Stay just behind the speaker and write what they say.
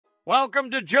Welcome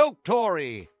to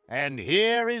Joketory, and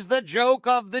here is the joke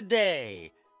of the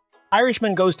day.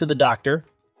 Irishman goes to the doctor,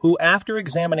 who, after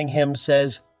examining him,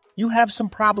 says, "You have some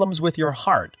problems with your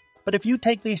heart, but if you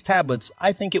take these tablets,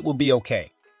 I think it will be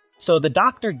okay." So the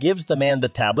doctor gives the man the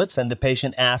tablets, and the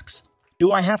patient asks,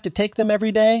 "Do I have to take them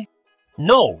every day?"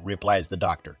 "No," replies the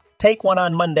doctor. "Take one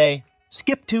on Monday,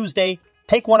 skip Tuesday,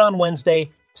 take one on Wednesday,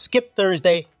 skip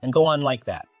Thursday, and go on like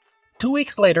that." 2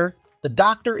 weeks later, the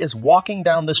doctor is walking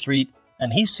down the street,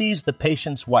 and he sees the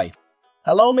patient's wife.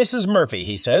 "Hello, Mrs. Murphy,"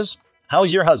 he says.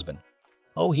 "How's your husband?"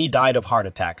 "Oh, he died of heart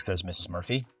attack," says Mrs.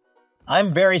 Murphy.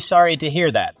 "I'm very sorry to hear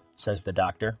that," says the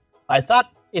doctor. "I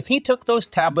thought if he took those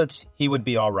tablets, he would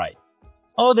be all right."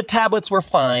 "Oh, the tablets were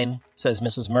fine," says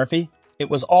Mrs. Murphy. "It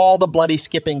was all the bloody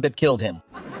skipping that killed him."